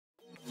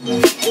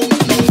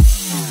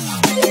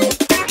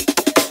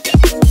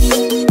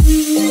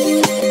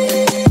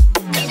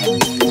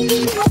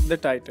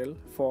title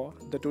for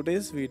the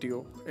today's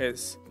video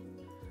is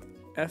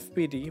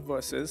FPD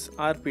versus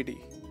RPD,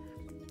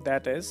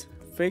 that is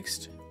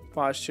fixed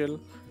partial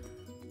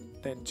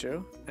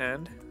denture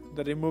and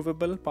the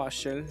removable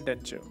partial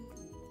denture.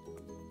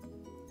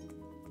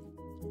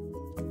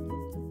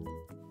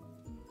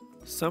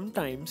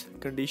 Sometimes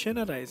condition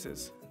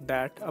arises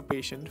that a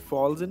patient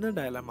falls in a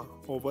dilemma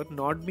over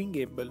not being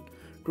able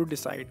to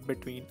decide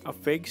between a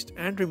fixed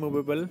and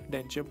removable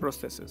denture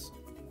processes.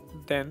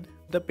 Then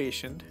the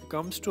patient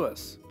comes to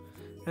us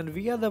and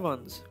we are the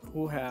ones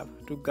who have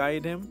to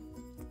guide him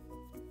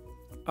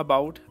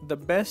about the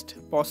best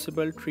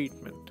possible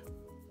treatment.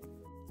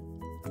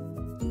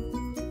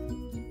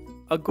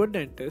 A good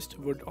dentist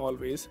would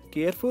always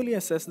carefully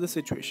assess the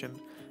situation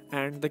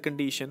and the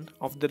condition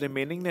of the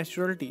remaining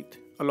natural teeth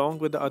along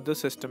with the other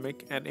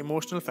systemic and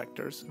emotional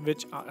factors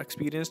which are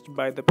experienced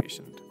by the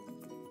patient.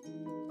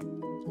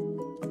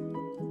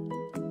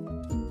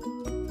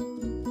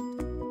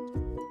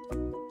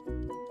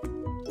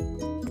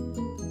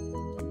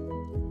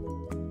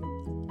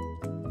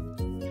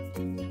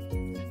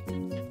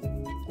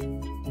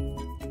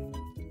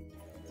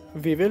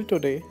 We will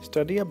today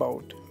study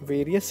about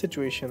various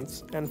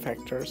situations and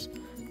factors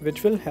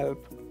which will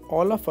help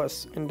all of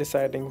us in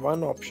deciding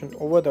one option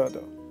over the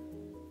other.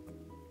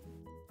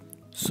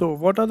 So,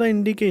 what are the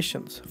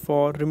indications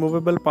for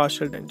removable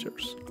partial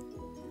dentures?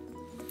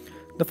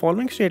 The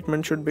following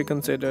statement should be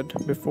considered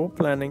before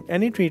planning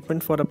any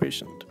treatment for a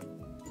patient.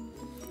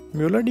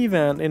 Mueller D.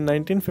 Van in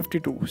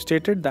 1952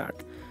 stated that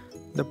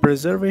the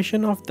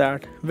preservation of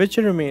that which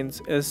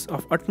remains is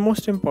of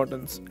utmost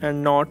importance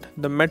and not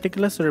the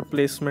meticulous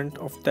replacement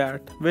of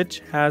that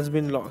which has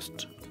been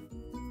lost.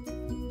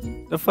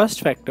 The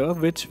first factor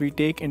which we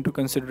take into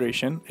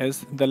consideration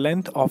is the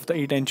length of the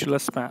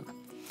edentulous span.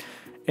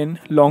 In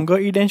longer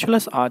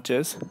edentulous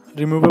arches,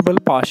 removable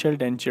partial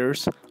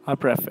dentures are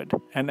preferred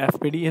and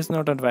FPD is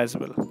not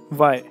advisable.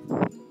 Why?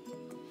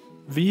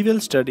 We will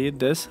study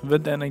this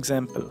with an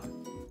example.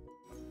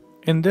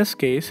 In this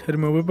case,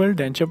 removable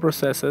denture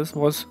processes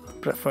was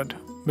preferred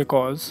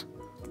because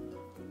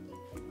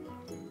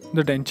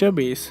the denture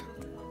base,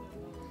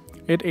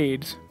 it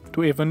aids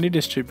to evenly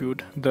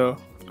distribute the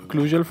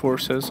occlusal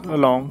forces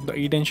along the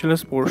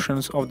edentulous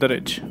portions of the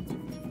ridge.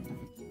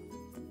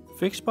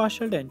 Fixed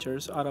partial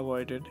dentures are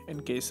avoided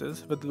in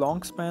cases with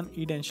long span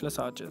edentulous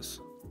arches.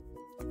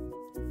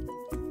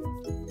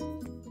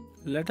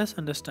 Let us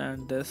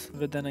understand this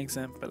with an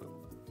example.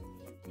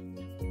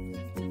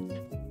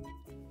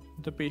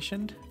 The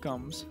patient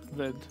comes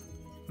with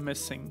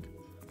missing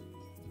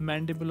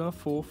mandibular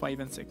 4, 5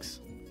 and 6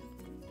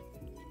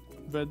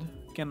 with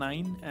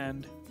canine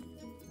and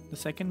the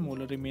second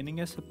molar remaining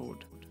as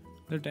support.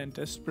 The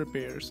dentist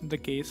prepares the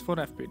case for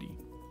FPD.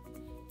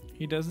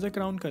 He does the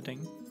crown cutting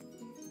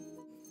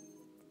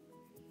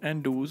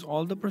and does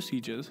all the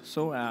procedures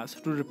so as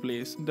to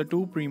replace the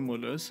 2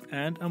 premolars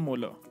and a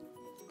molar.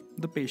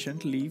 The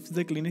patient leaves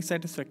the clinic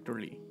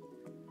satisfactorily.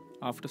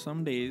 After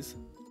some days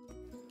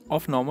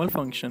of normal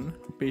function,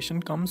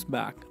 patient comes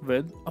back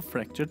with a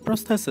fractured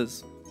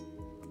prosthesis.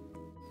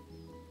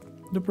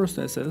 The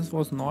prosthesis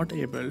was not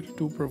able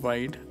to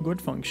provide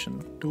good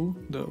function to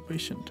the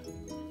patient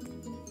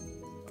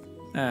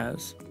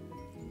as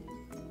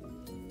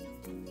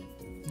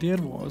there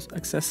was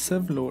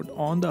excessive load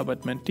on the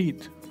abutment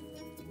teeth.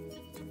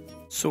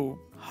 So,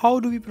 how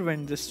do we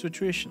prevent this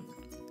situation?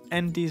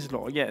 Andy's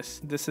law, yes,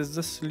 this is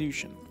the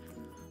solution.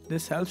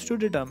 This helps to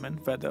determine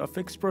whether a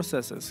fixed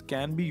prosthesis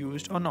can be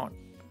used or not.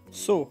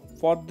 So,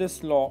 what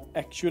this law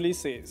actually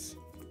says,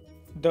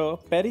 the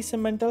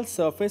perisegmental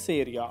surface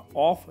area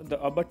of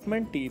the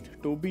abutment teeth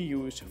to be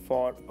used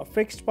for a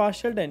fixed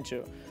partial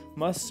denture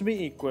must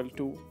be equal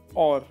to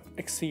or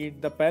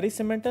exceed the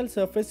perisegmental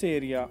surface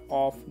area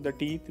of the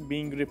teeth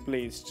being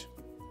replaced.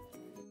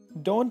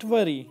 Don't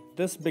worry,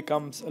 this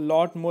becomes a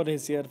lot more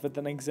easier with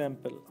an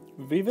example.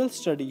 We will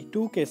study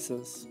 2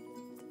 cases,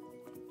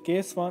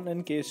 case 1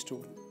 and case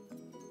 2.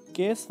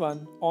 Case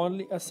 1,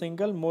 only a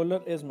single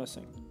molar is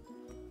missing.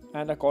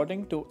 And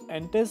according to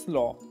Andy's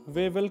law,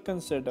 we will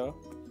consider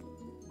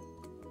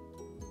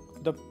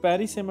the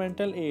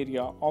perisegmental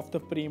area of the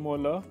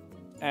premolar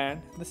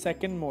and the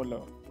second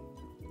molar.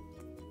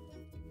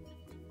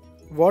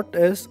 What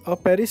is a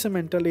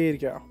perisegmental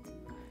area?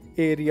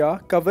 Area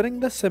covering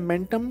the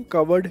cementum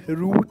covered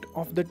root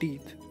of the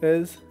teeth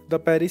is the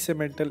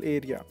perisegmental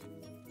area.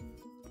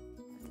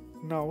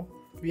 Now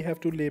we have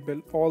to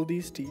label all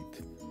these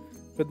teeth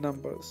with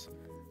numbers.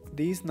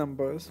 These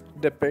numbers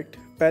depict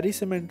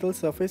perisegmental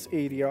surface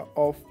area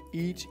of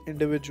each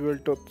individual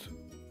tooth.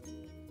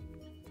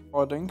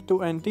 According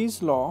to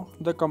Andy's law,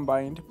 the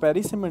combined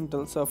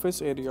perisegmental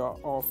surface area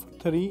of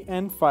 3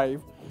 and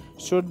 5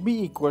 should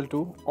be equal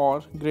to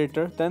or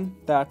greater than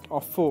that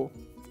of 4.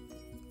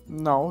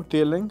 Now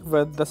dealing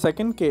with the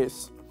second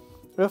case,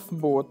 if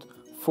both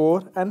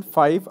 4 and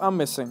 5 are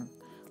missing,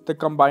 the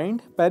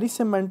combined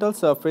perisegmental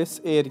surface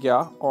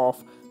area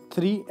of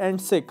 3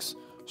 and 6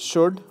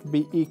 should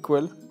be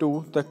equal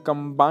to the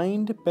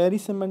combined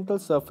perisegmental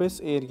surface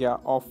area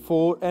of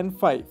 4 and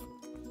 5.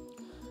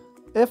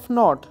 If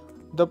not,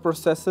 the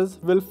processes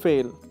will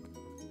fail.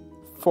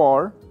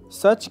 For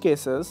such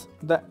cases,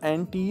 the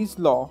Anti's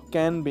law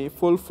can be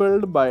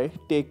fulfilled by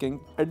taking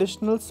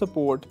additional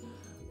support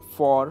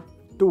for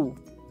 2,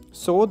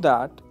 so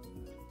that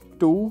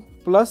 2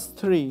 plus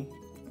 3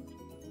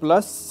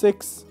 plus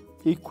 6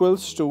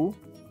 equals to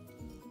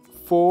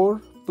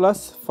 4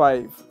 plus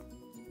 5.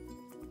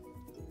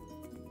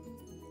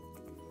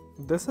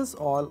 This is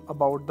all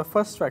about the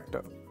first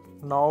factor.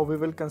 Now we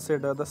will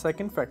consider the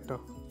second factor,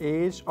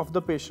 age of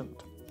the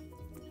patient.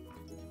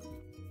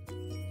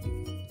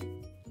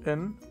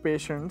 In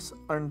patients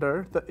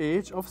under the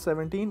age of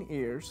 17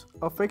 years,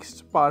 a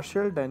fixed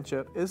partial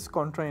denture is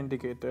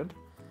contraindicated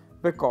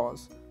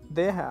because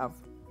they have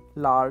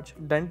large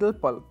dental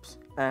pulps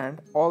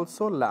and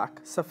also lack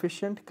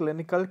sufficient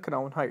clinical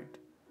crown height.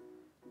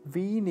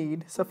 We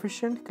need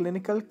sufficient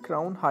clinical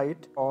crown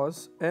height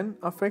because in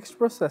a fixed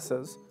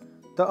processes,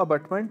 the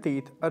abutment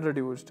teeth are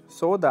reduced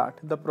so that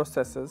the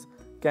processes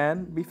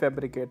can be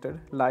fabricated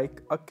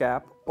like a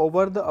cap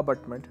over the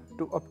abutment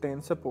to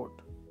obtain support.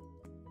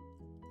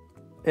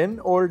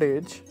 In old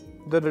age,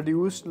 the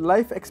reduced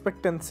life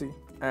expectancy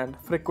and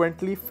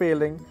frequently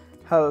failing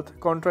health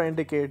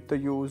contraindicate the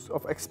use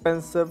of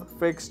expensive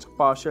fixed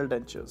partial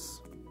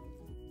dentures.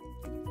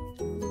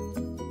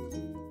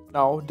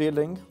 Now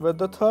dealing with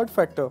the third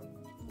factor,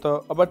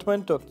 the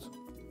abutment tooth.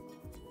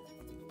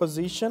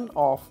 Position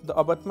of the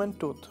abutment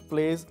tooth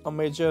plays a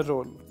major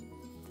role.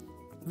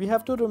 We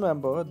have to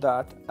remember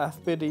that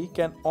FPD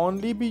can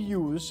only be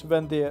used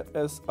when there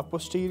is a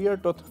posterior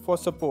tooth for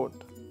support.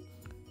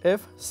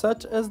 If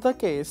such is the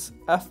case,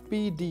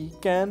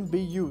 FPD can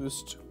be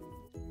used.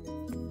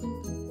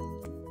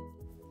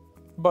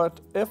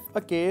 But if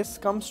a case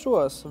comes to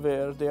us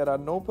where there are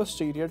no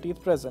posterior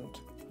teeth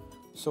present,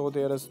 so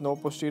there is no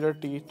posterior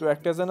teeth to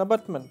act as an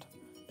abutment,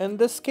 in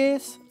this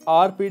case,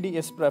 RPD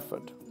is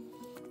preferred.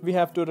 We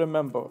have to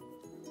remember,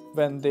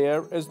 when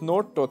there is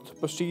no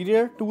tooth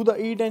posterior to the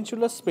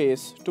edentulous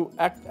space to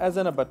act as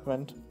an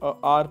abutment, a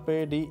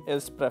RPD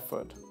is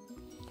preferred.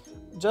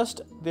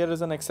 Just there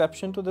is an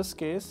exception to this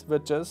case,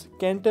 which is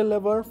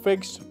cantilever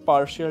fixed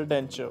partial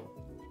denture.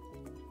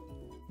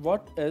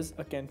 What is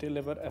a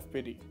cantilever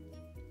FPD?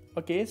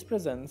 A case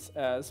presents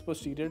as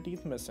posterior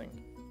teeth missing.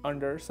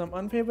 Under some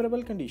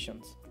unfavorable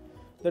conditions,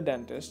 the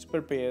dentist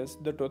prepares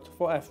the tooth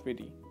for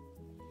FPD.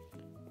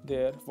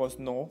 There was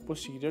no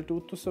posterior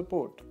tooth to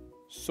support,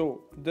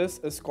 so this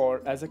is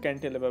called as a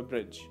cantilever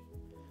bridge.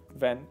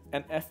 When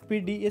an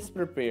FPD is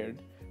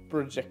prepared,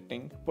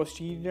 projecting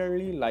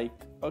posteriorly like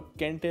a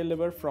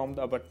cantilever from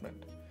the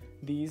abutment,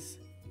 these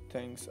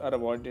things are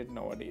avoided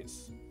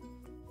nowadays.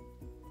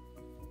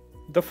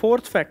 The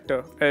fourth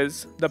factor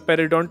is the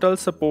periodontal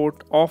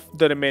support of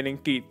the remaining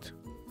teeth.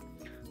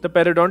 The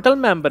periodontal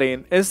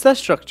membrane is the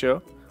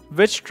structure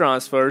which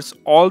transfers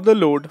all the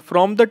load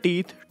from the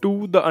teeth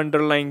to the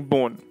underlying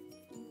bone.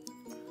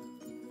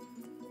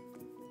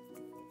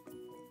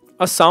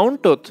 A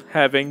sound tooth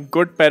having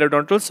good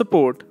periodontal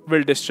support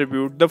will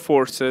distribute the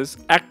forces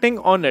acting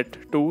on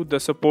it to the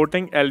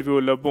supporting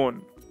alveolar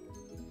bone.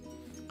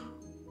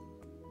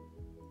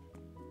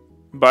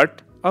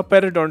 But a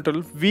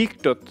periodontal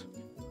weak tooth,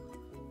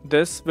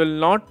 this will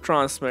not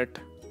transmit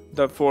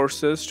the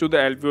forces to the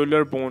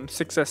alveolar bone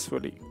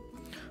successfully.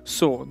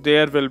 So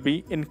there will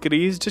be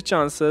increased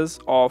chances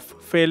of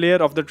failure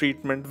of the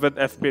treatment with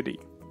FPD.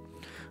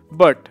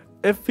 But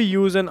if we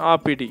use an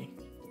RPD,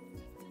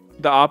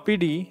 the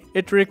RPD,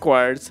 it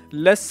requires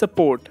less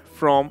support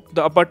from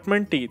the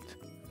abutment teeth,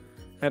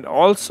 and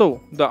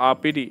also the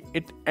RPD,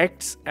 it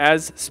acts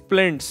as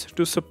splints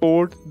to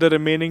support the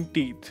remaining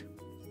teeth.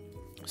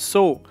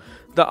 So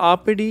the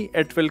RPD,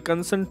 it will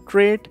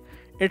concentrate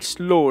its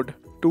load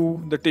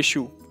to the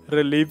tissue,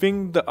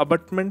 relieving the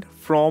abutment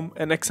from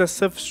an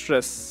excessive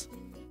stress.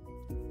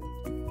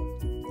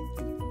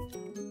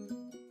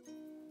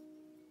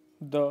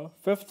 The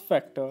fifth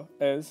factor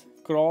is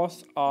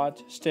cross-arch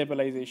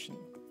stabilization.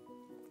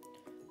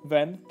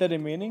 When the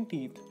remaining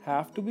teeth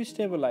have to be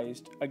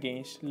stabilized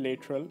against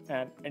lateral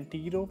and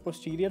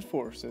antero-posterior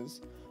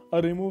forces,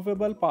 a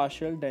removable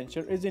partial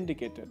denture is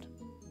indicated.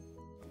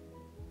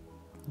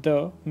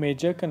 The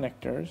major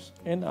connectors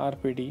in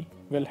RPD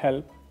will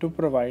help to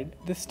provide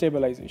this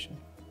stabilization.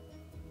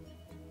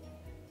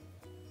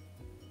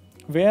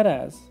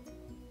 Whereas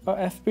a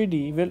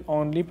FPD will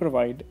only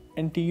provide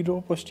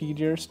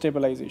antero-posterior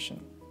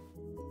stabilization.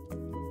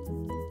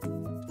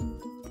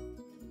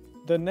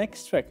 The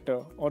next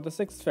factor or the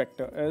sixth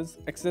factor is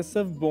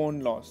excessive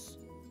bone loss.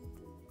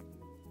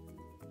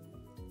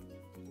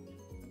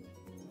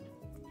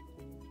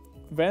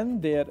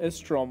 When there is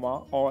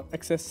trauma or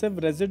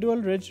excessive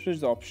residual ridge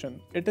resorption,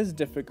 it is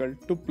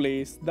difficult to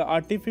place the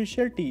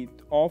artificial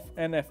teeth of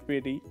an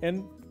FPD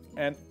in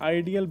an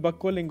ideal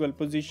buccolingual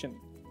position.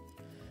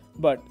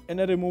 But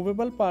in a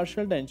removable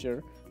partial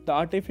denture, the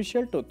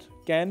artificial tooth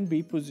can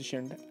be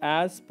positioned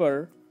as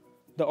per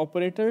the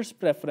operator's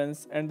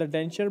preference, and the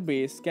denture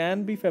base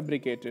can be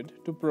fabricated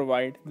to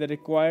provide the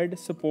required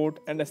support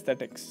and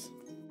aesthetics.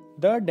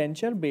 The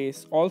denture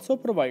base also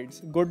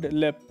provides good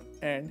lip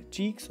and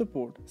cheek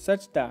support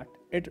such that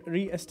it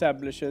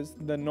re-establishes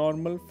the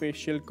normal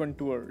facial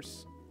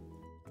contours.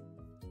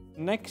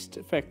 Next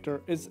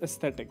factor is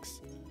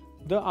aesthetics.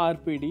 The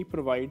RPD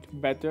provide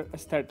better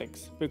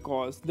aesthetics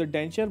because the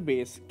denture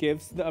base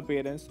gives the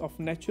appearance of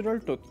natural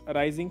tooth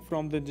arising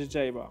from the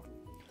gingiva.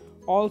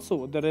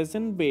 Also, the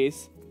resin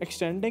base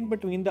extending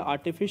between the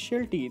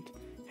artificial teeth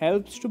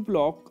helps to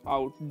block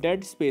out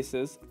dead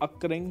spaces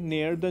occurring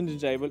near the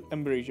gingival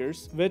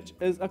embrasures, which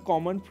is a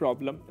common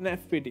problem in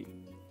FPD.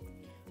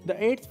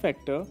 The eighth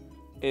factor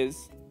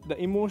is the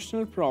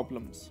emotional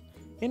problems.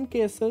 In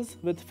cases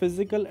with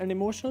physical and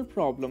emotional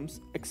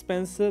problems,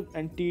 expensive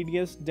and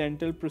tedious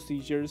dental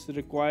procedures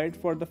required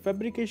for the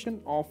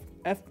fabrication of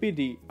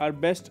FPD are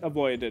best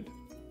avoided.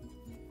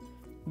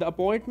 The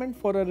appointment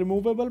for a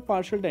removable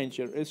partial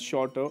denture is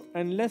shorter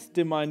and less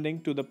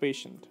demanding to the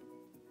patient.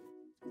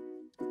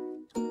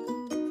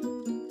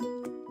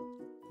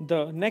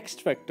 The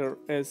next factor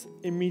is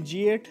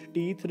immediate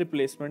teeth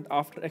replacement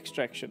after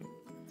extraction.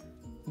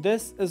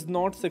 This is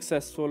not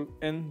successful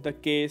in the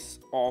case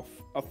of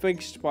a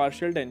fixed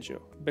partial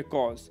denture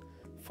because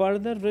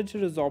further ridge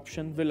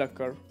resorption will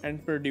occur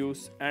and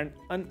produce an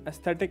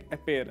unaesthetic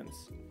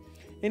appearance.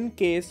 In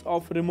case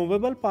of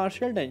removable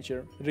partial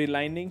denture,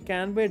 relining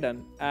can be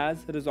done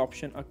as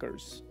resorption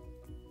occurs.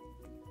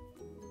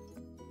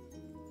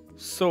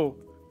 So,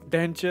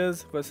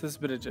 dentures versus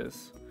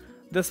bridges.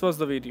 This was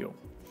the video.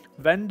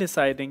 When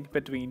deciding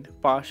between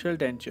partial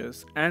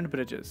dentures and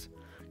bridges,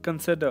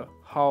 consider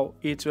how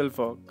each will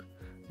work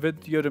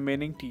with your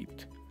remaining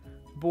teeth.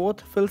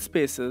 Both fill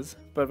spaces,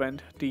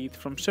 prevent teeth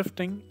from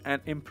shifting,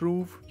 and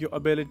improve your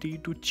ability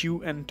to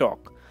chew and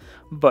talk.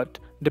 But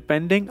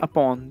depending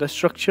upon the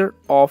structure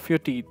of your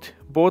teeth,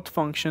 both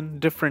function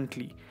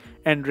differently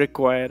and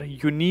require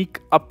unique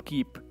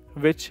upkeep,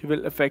 which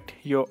will affect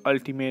your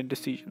ultimate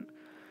decision.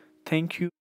 Thank you.